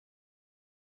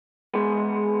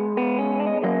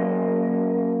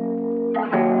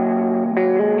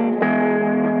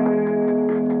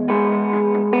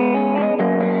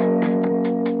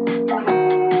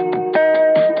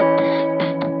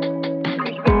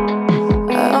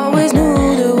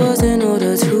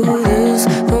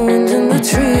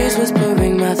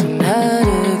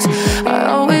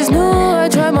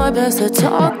to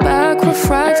talk back,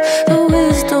 refract the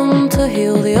wisdom to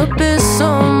heal the abyss.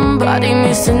 Somebody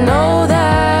needs to know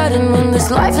that. And when this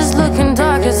life is looking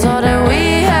dark, it's all that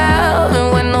we have.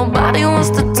 And when nobody wants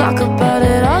to talk about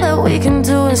it, all that we can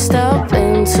do is step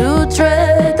into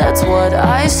dread. That's what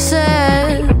I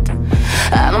said.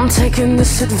 And I'm taking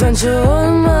this adventure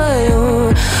on my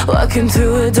own, walking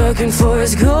through a darkened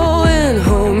forest, going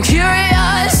home.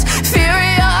 Curious,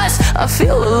 furious, I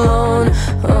feel alone.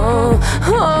 Oh,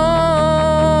 oh,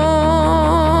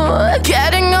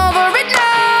 getting over it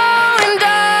now, and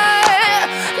I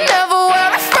never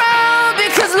wear a frown,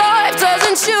 because life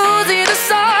doesn't choose either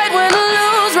side. Win or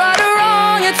lose, right or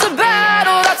wrong, it's a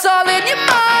battle that's all in your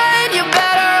mind. You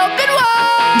better open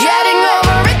wide. Getting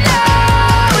over it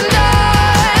now, and I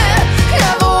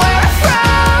never wear a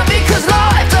frown, because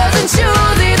life doesn't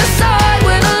choose either side.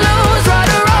 Win or lose, right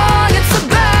or wrong, it's a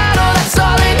battle that's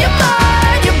all in your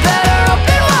mind. You better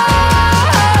open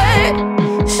wide.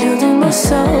 Shielding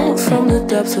myself from the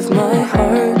depths of my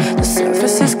heart. The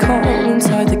surface is calm,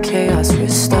 inside the chaos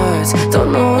restarts.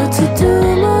 Don't know what to do,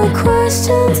 my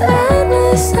questions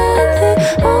endless, and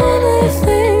the only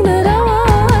thing that I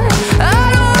want. I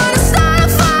don't wanna start a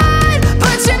fight,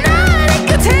 but you're not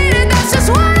inconvenient, that's just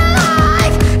what I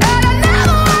like. And I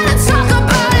never wanna talk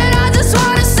about it, I just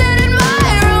wanna sit in my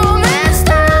room and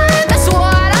stand. That's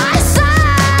what I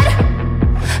said.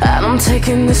 And I'm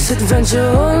taking this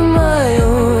adventure on my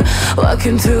own,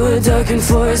 walking through a darkened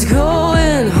forest,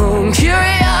 going home.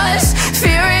 Curious,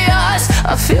 furious,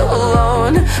 I feel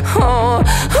alone. Oh,